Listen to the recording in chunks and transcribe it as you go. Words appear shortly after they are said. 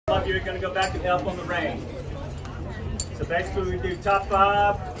of you are going to go back and help on the range. So basically we do top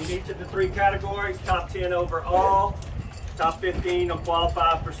 5 in each of the 3 categories, top 10 overall, top 15 will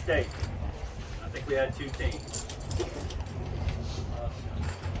qualify for state. I think we had 2 teams.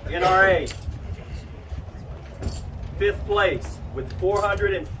 NRA, 5th place with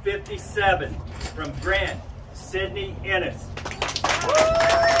 457 from Grant, Sydney Ennis.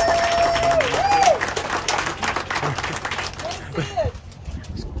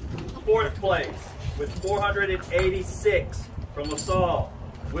 4th place with 486 from LaSalle,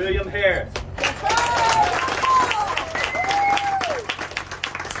 William Harris.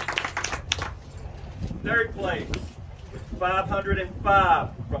 3rd place with 505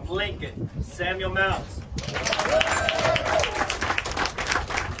 from Lincoln, Samuel Mounts.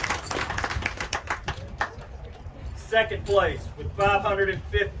 2nd place with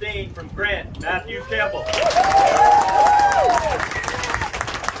 515 from Grant, Matthew Campbell.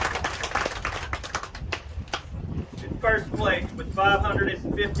 1st place with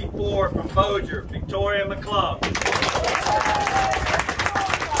 554 from Bossier, Victoria McClung.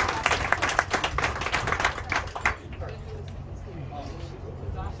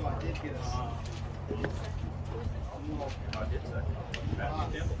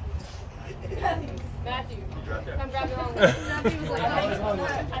 'Matthew, come grab your own. Matthew was like,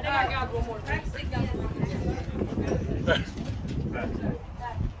 I think I got one more.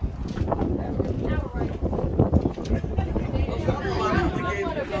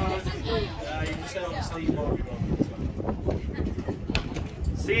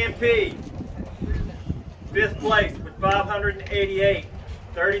 CMP, 5th place with 588,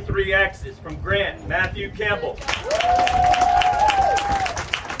 33 X's from Grant, Matthew Campbell.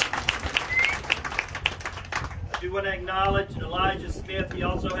 I do want to acknowledge Elijah Smith. He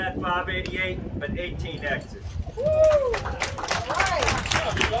also had 588, but 18 X's. Woo! All right.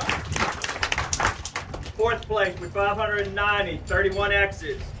 4th place with 590, 31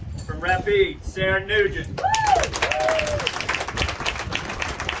 X's from Rapides, Sarah Nugent.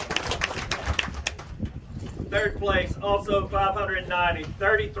 3rd place, also 590,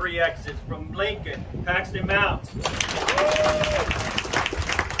 33 X's from Lincoln, Paxton Mounts.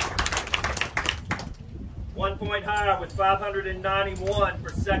 1 point higher with 591 for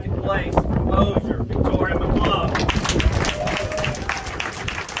 2nd place from Bossier, Victoria McClung.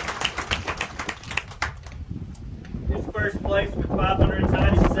 In 1st place with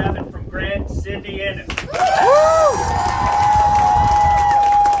 597 from Grant, Sydney Ennis.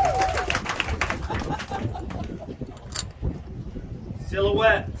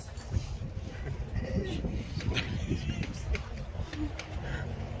 Silhouettes.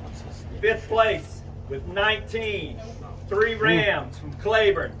 5th place with 19, 3 Rams from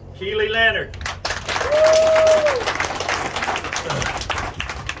Claiborne, Keely Leonard.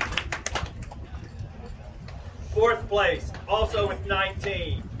 4th place, also with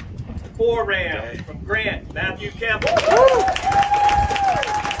 19, 4 Rams from Grant, Matthew Campbell.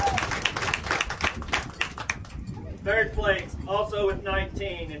 3rd place, also with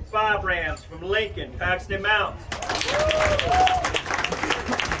 19, and 5 Rams from Lincoln, Paxton Mounts.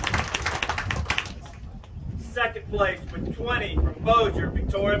 2nd place with 20 from Bossier,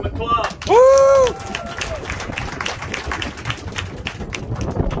 Victoria McClung.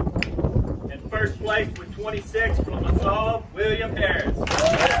 And 1st place with 26 from LaSalle, William Harris.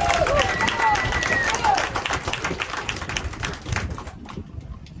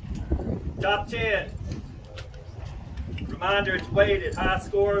 Top 10. Reminder, it's weighted. High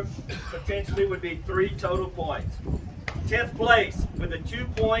score potentially would be 3 total points. 10th place with a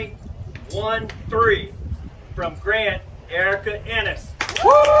 2.13 from Grant, Erica Ennis.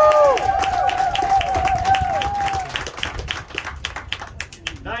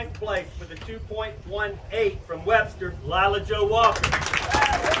 9th place with a 2.18 from Webster, Lila Jo Walker.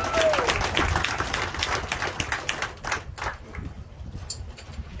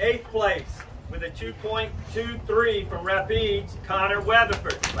 8th place with a 2.23 from Rapides, Connor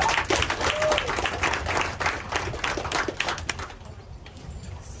Weatherford.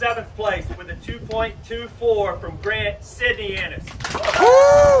 7th place with a 2.24 from Grant, Sydney Ennis.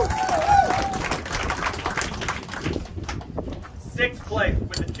 6th place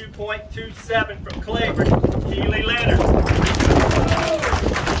with a 2.27 from Claiborne, Keely Leonard.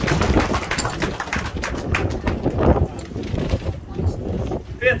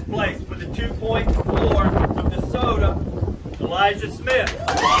 5th place with a 2.4 from DeSoto, Elijah Smith.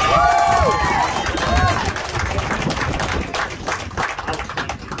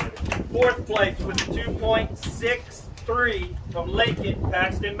 4th place with a 2.63 from Lincoln,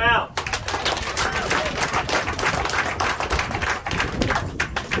 Paxton Mounts.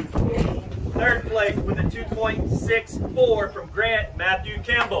 2.64 from Grant, Matthew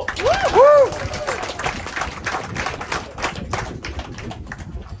Campbell.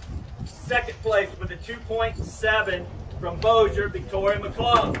 Second place with a 2.7 from Bossier, Victoria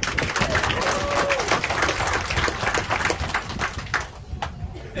McClung.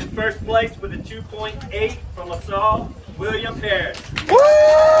 In first place with a 2.8 from LaSalle, William Parrish.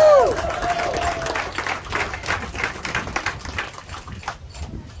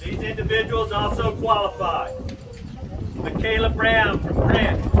 These individuals also qualified. Michaela Brown from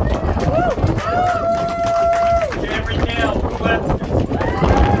Grant. Cameron Nell from Webster.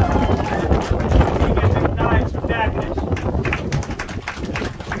 Megan McKnight from Natchitoches.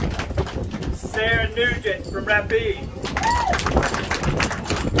 Sarah Nugent from Rapide.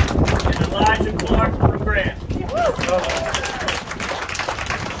 And Elijah Clark from Grant.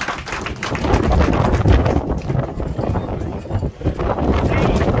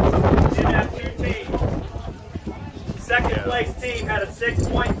 Second place team had a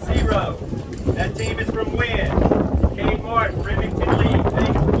 6.0. That team is from Wynn. Kate Martin, Remington Lee,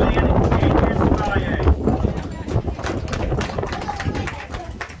 Megan Flynn, and Andrew Chevalier.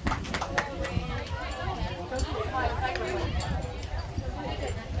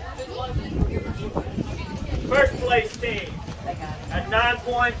 First place team at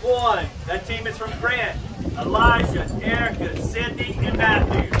 9.1. That team is from Grant. Elijah, Erica, Cindy, and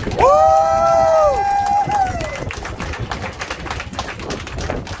Matthew.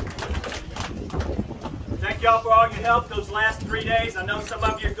 Thank y'all for all your help those last 3 days. I know some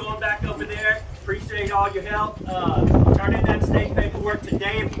of you are going back over there. Appreciate all your help. Turn in that state paperwork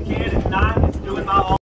today if you can. If not, it's doing my